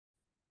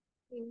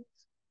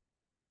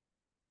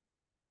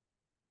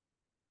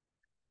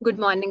Good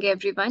morning,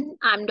 everyone.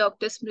 I'm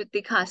Dr.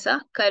 Smriti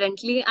Khasa.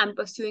 Currently, I'm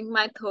pursuing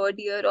my third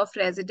year of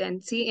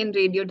residency in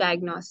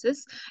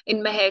radiodiagnosis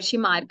in Maharshi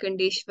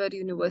Markandeshwar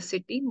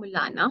University,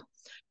 Mulana.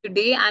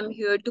 Today, I'm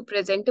here to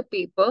present a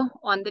paper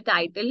on the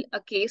title,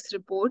 A Case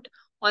Report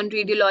on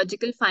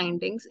Radiological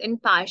Findings in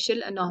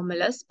Partial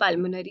Anomalous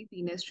Pulmonary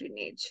Venous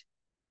Drainage.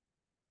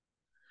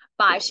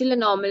 Partial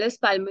anomalous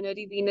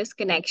pulmonary venous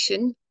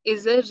connection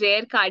is a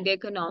rare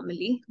cardiac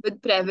anomaly with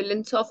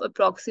prevalence of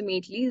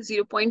approximately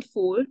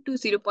 0.4 to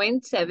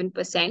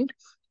 0.7%.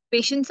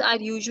 Patients are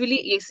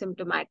usually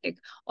asymptomatic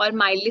or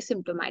mildly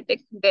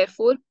symptomatic.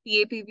 Therefore,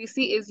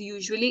 PAPVC is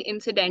usually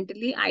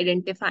incidentally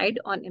identified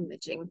on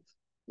imaging.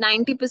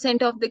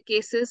 90% of the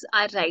cases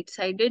are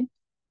right-sided,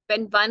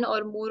 when one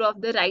or more of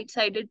the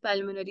right-sided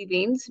pulmonary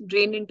veins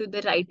drain into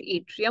the right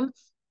atrium,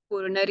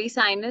 coronary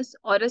sinus,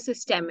 or a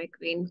systemic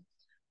vein.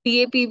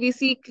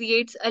 PAPVC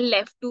creates a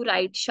left to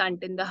right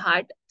shunt in the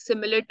heart,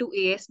 similar to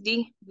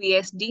ASD,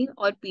 VSD,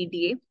 or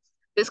PDA.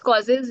 This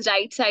causes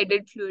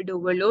right-sided fluid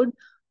overload,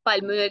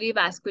 pulmonary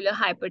vascular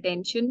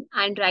hypertension,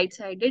 and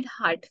right-sided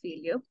heart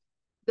failure.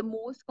 The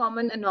most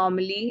common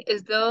anomaly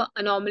is the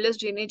anomalous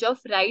drainage of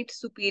right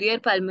superior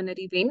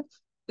pulmonary vein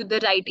to the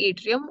right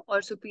atrium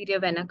or superior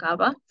vena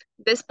cava.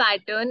 This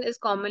pattern is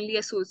commonly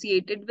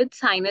associated with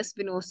sinus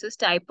venosus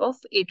type of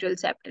atrial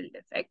septal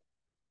defect.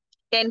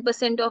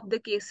 10% of the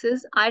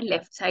cases are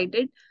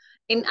left-sided.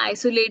 In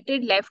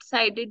isolated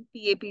left-sided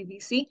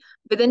PAPVC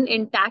with an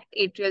intact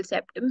atrial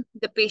septum,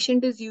 the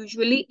patient is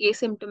usually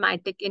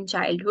asymptomatic in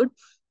childhood.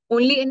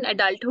 Only in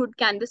adulthood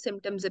can the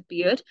symptoms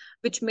appear,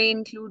 which may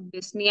include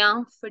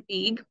dyspnea,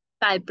 fatigue,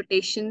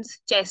 palpitations,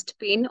 chest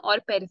pain, or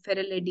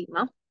peripheral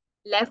edema.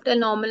 Left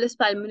anomalous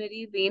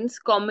pulmonary veins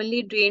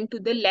commonly drain to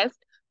the left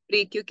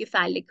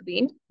brachiocephalic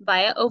vein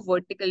via a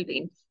vertical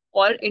vein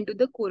or into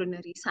the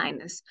coronary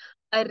sinus.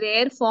 A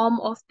rare form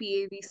of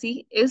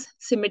PAVC is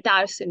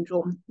scimitar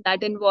syndrome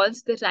that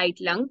involves the right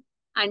lung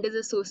and is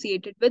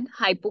associated with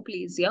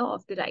hypoplasia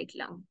of the right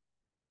lung.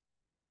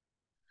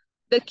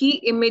 The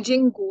key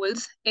imaging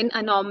goals in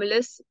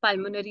anomalous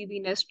pulmonary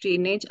venous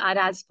drainage are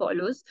as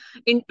follows.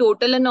 In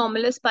total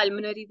anomalous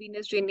pulmonary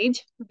venous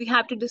drainage, we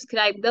have to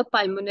describe the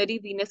pulmonary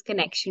venous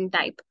connection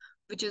type,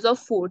 which is of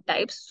 4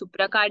 types: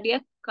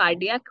 supracardiac,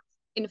 cardiac,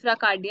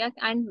 infracardiac,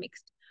 and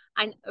mixed.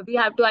 And we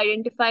have to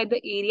identify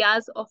the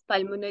areas of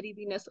pulmonary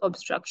venous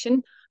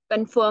obstruction,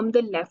 confirm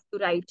the left to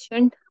right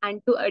shunt, and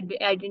to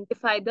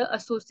identify the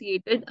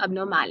associated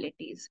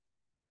abnormalities.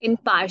 In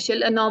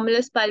partial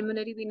anomalous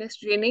pulmonary venous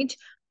drainage,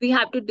 we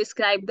have to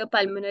describe the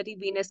pulmonary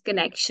venous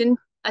connection,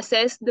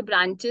 assess the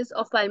branches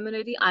of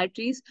pulmonary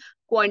arteries,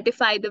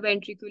 quantify the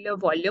ventricular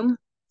volume,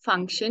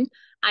 function,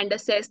 and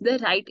assess the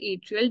right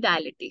atrial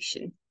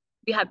dilatation.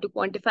 We have to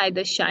quantify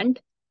the shunt.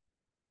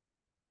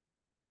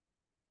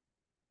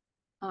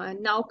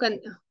 Now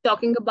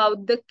talking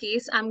about the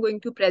case I'm going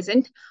to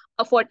present,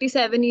 a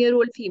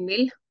 47-year-old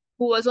female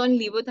who was on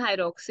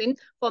levothyroxine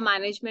for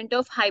management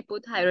of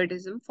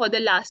hypothyroidism for the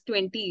last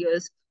 20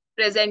 years,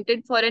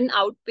 presented for an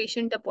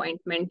outpatient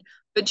appointment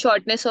with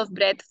shortness of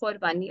breath for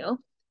 1 year,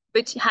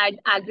 which had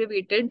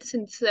aggravated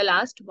since the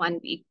last 1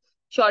 week.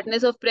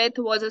 Shortness of breath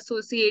was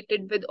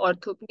associated with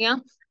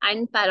orthopnea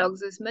and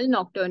paroxysmal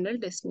nocturnal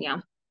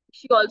dyspnea.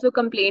 She also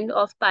complained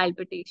of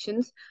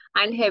palpitations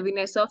and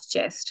heaviness of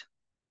chest.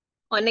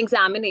 On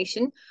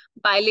examination,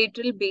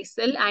 bilateral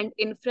basal and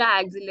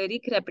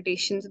infraaxillary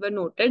crepitations were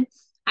noted,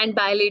 and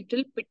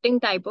bilateral pitting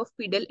type of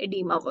pedal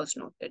edema was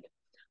noted.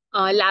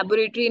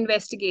 Laboratory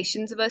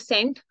investigations were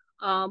sent,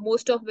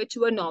 most of which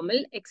were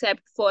normal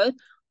except for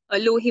a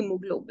low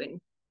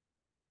hemoglobin.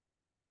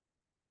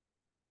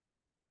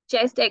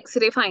 Chest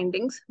X-ray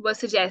findings were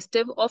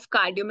suggestive of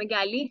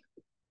cardiomegaly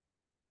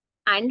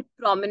and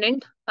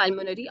prominent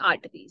pulmonary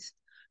arteries.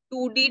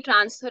 2D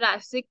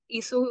transthoracic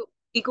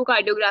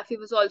echocardiography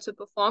was also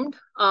performed,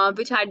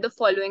 which had the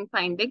following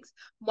findings: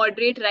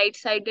 moderate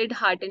right-sided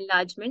heart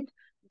enlargement,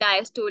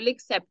 diastolic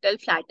septal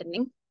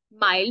flattening,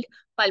 mild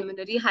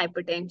pulmonary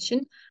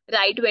hypertension,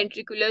 right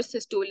ventricular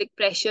systolic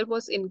pressure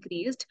was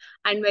increased,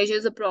 and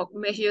measures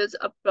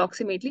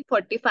approximately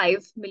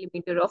 45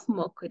 millimeter of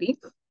mercury,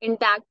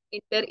 intact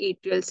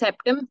interatrial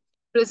septum,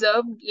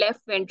 preserved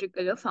left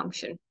ventricular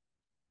function.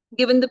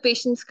 Given the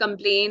patient's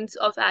complaints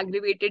of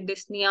aggravated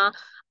dyspnea,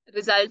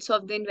 results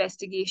of the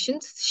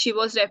investigations, she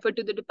was referred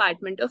to the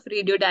Department of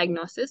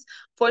Radiodiagnosis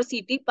for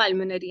CT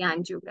pulmonary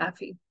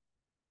angiography.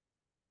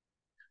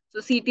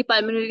 So CT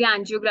pulmonary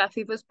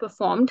angiography was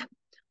performed.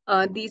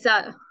 These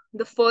are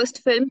the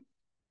first film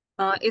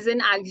is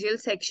an axial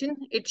section.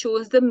 It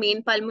shows the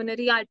main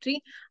pulmonary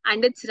artery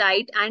and its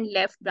right and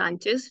left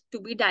branches to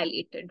be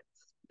dilated.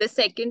 The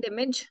second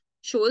image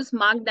shows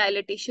marked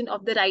dilatation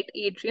of the right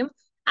atrium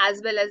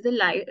as well as the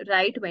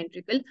right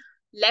ventricle.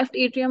 Left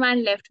atrium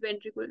and left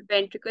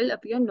ventricle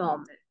appear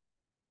normal.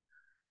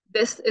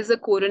 This is a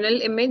coronal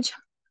image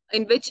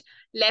in which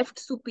left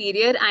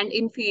superior and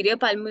inferior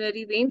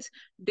pulmonary veins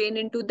drain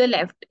into the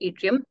left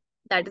atrium.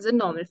 That is a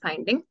normal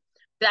finding.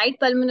 Right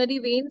pulmonary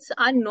veins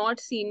are not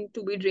seen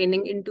to be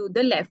draining into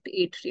the left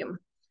atrium.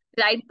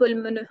 Right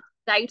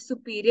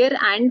superior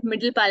and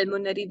middle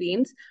pulmonary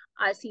veins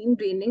are seen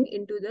draining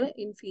into the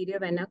inferior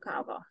vena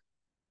cava.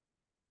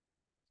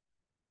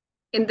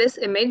 In this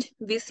image,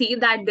 we see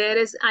that there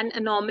is an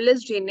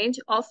anomalous drainage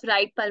of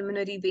right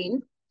pulmonary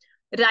vein.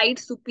 Right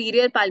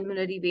superior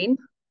pulmonary vein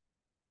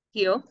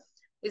here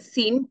is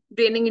seen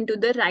draining into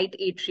the right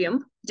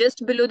atrium.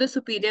 Just below the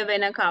superior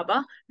vena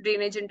cava,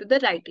 drainage into the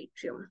right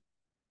atrium.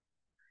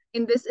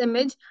 In this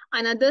image,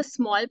 another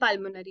small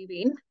pulmonary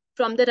vein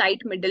from the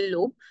right middle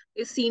lobe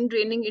is seen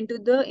draining into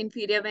the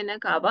inferior vena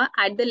cava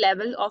at the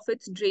level of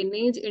its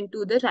drainage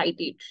into the right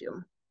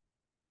atrium.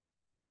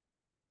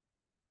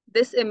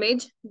 This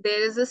image,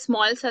 there is a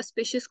small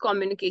suspicious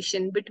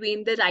communication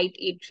between the right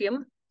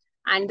atrium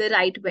and the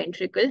right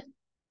ventricle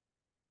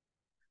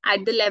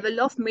at the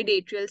level of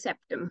mid-atrial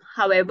septum.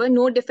 However,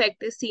 no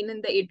defect is seen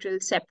in the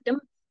atrial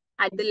septum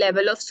at the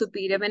level of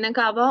superior vena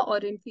cava or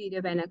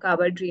inferior vena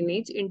cava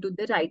drainage into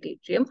the right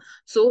atrium.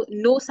 So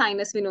no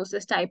sinus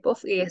venosus type of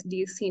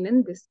ASD is seen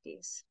in this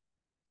case.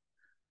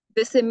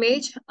 This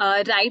image,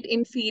 right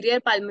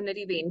inferior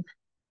pulmonary vein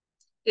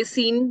is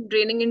seen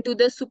draining into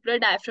the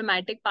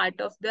supradiaphragmatic part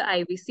of the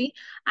IVC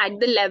at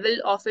the level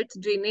of its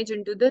drainage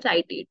into the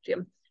right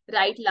atrium.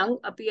 Right lung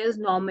appears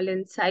normal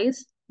in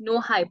size. No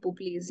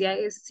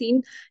hypoplasia is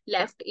seen.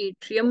 Left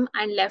atrium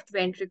and left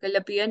ventricle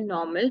appear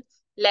normal.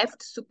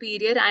 Left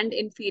superior and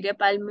inferior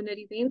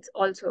pulmonary veins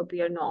also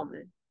appear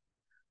normal.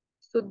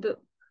 So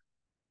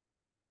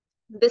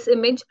this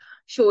image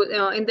shows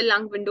in the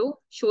lung window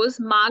shows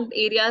marked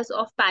areas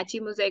of patchy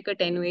mosaic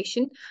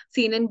attenuation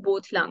seen in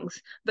both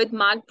lungs with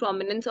marked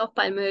prominence of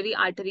pulmonary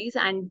arteries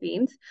and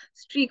veins.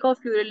 Streak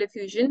of pleural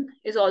effusion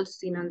is also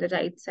seen on the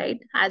right side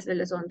as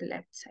well as on the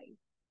left side.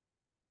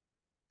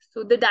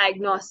 So the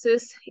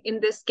diagnosis in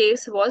this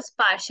case was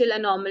partial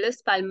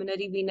anomalous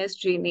pulmonary venous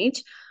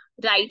drainage,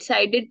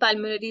 right-sided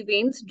pulmonary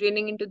veins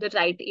draining into the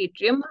right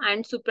atrium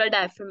and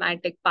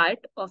supradiaphragmatic part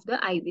of the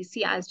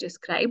IVC as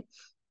described,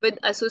 with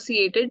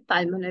associated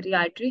pulmonary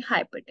artery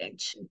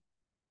hypertension.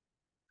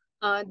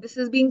 This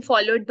is being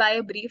followed by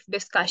a brief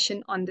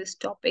discussion on this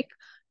topic.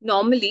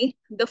 Normally,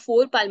 the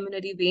 4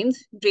 pulmonary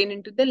veins drain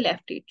into the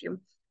left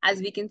atrium,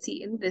 as we can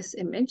see in this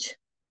image.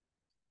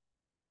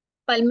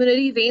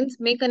 Pulmonary veins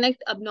may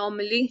connect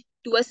abnormally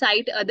to a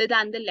site other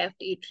than the left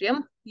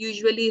atrium,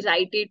 usually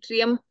right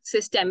atrium,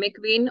 systemic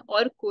vein,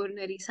 or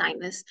coronary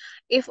sinus.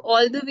 If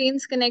all the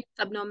veins connect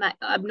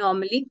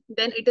abnormally,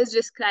 then it is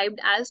described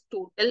as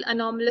total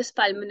anomalous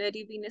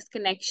pulmonary venous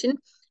connection.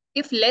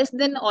 If less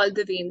than all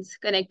the veins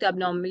connect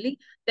abnormally,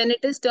 then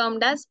it is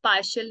termed as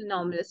partial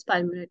anomalous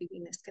pulmonary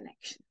venous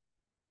connection.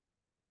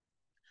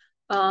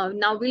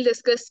 Now we'll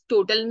discuss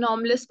total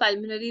anomalous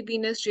pulmonary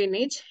venous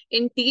drainage.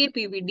 In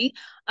TAPVD,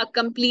 a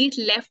complete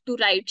left to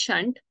right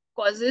shunt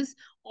causes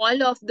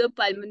all of the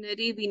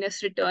pulmonary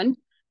venous return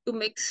to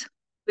mix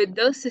with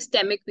the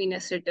systemic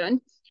venous return.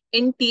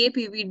 In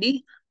TAPVD,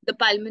 the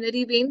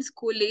pulmonary veins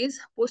coalesce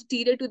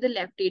posterior to the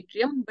left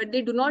atrium, but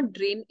they do not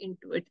drain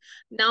into it.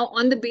 Now,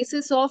 on the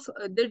basis of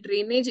the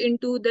drainage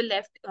into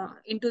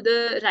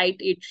the right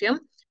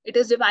atrium, it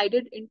is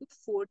divided into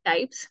 4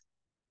 types.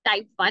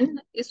 Type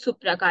 1 is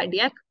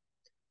supracardiac,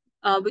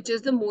 which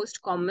is the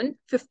most common.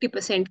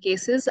 50%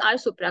 cases are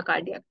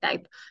supracardiac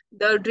type.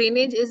 The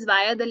drainage is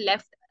via the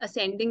left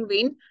ascending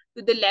vein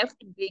to the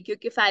left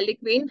brachiocephalic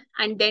vein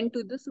and then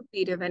to the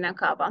superior vena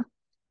cava.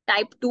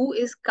 Type 2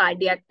 is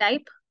cardiac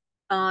type,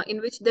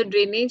 in which the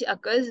drainage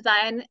occurs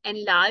via an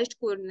enlarged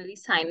coronary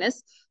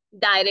sinus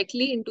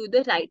directly into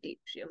the right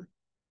atrium.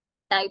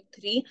 Type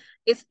 3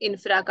 is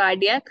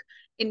infracardiac,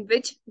 in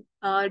which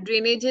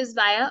drainage is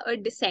via a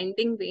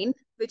descending vein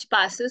which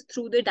passes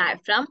through the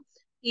diaphragm,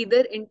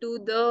 either into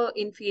the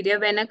inferior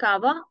vena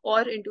cava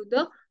or into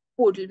the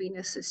portal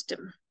venous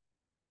system.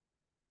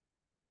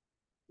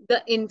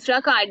 The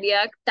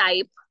infracardiac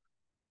type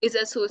is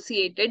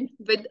associated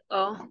with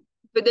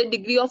a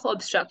degree of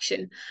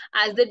obstruction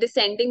as the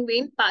descending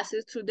vein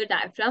passes through the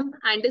diaphragm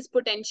and is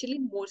potentially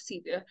more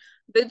severe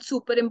with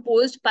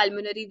superimposed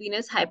pulmonary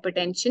venous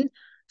hypertension.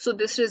 So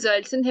this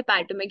results in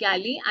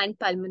hepatomegaly and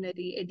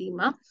pulmonary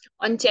edema.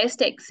 On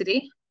chest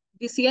X-ray,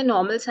 we see a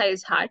normal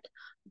sized heart,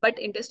 but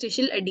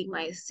interstitial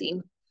edema is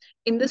seen.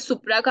 In the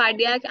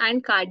supracardiac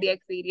and cardiac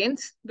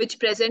variants, which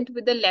present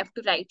with the left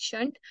to right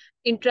shunt,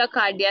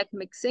 intracardiac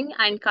mixing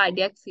and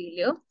cardiac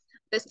failure,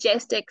 the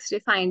chest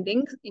X-ray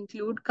findings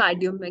include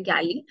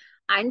cardiomegaly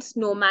and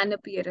snowman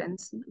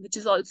appearance, which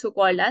is also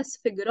called as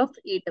figure of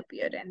 8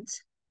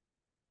 appearance.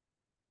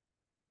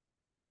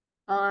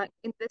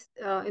 In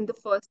the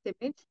first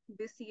image,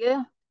 we see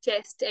a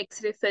chest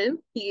X-ray film,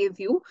 PA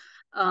view,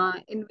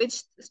 in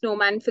which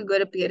snowman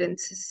figure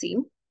appearance is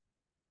seen.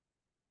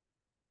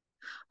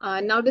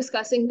 Now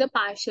discussing the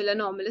partial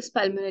anomalous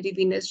pulmonary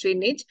venous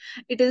drainage.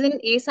 It is an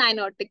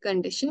acyanotic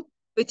condition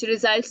which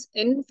results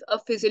in a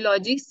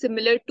physiology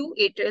similar to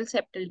atrial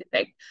septal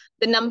defect.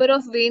 The number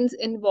of veins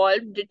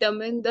involved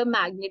determine the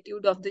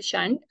magnitude of the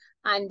shunt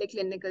and the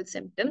clinical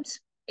symptoms.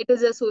 It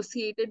is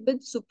associated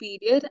with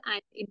superior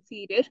and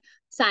inferior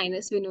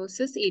sinus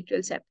venosus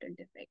atrial septal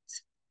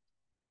defects.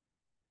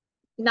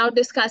 Now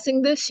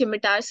discussing the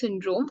Scimitar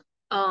syndrome,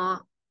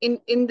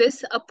 in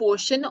this, a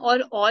portion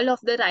or all of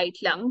the right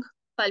lung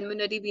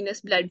pulmonary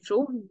venous blood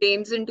flow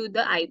drains into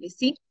the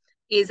IVC,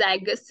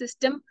 azygous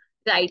system,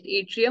 right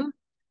atrium,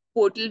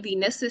 portal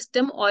venous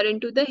system, or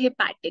into the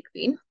hepatic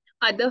vein.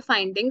 Other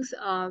findings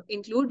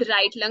include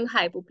right lung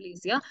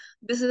hypoplasia.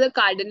 This is a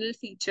cardinal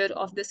feature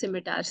of the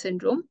Scimitar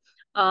syndrome.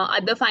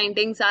 Other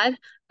findings are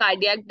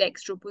cardiac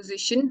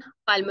dextroposition,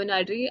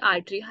 pulmonary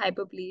artery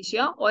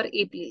hyperplasia, or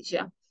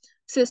aplasia.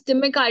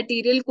 Systemic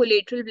arterial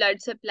collateral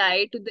blood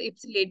supply to the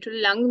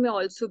ipsilateral lung may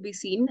also be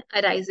seen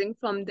arising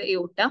from the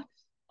aorta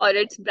or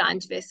its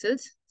branch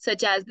vessels,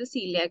 such as the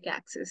celiac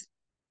axis.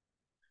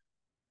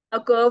 A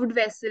curved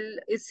vessel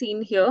is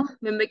seen here,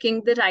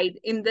 mimicking the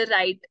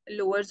right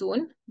lower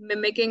zone,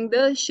 mimicking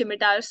the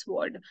Scimitar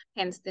sword,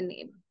 hence the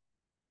name.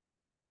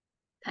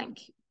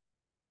 Thank you.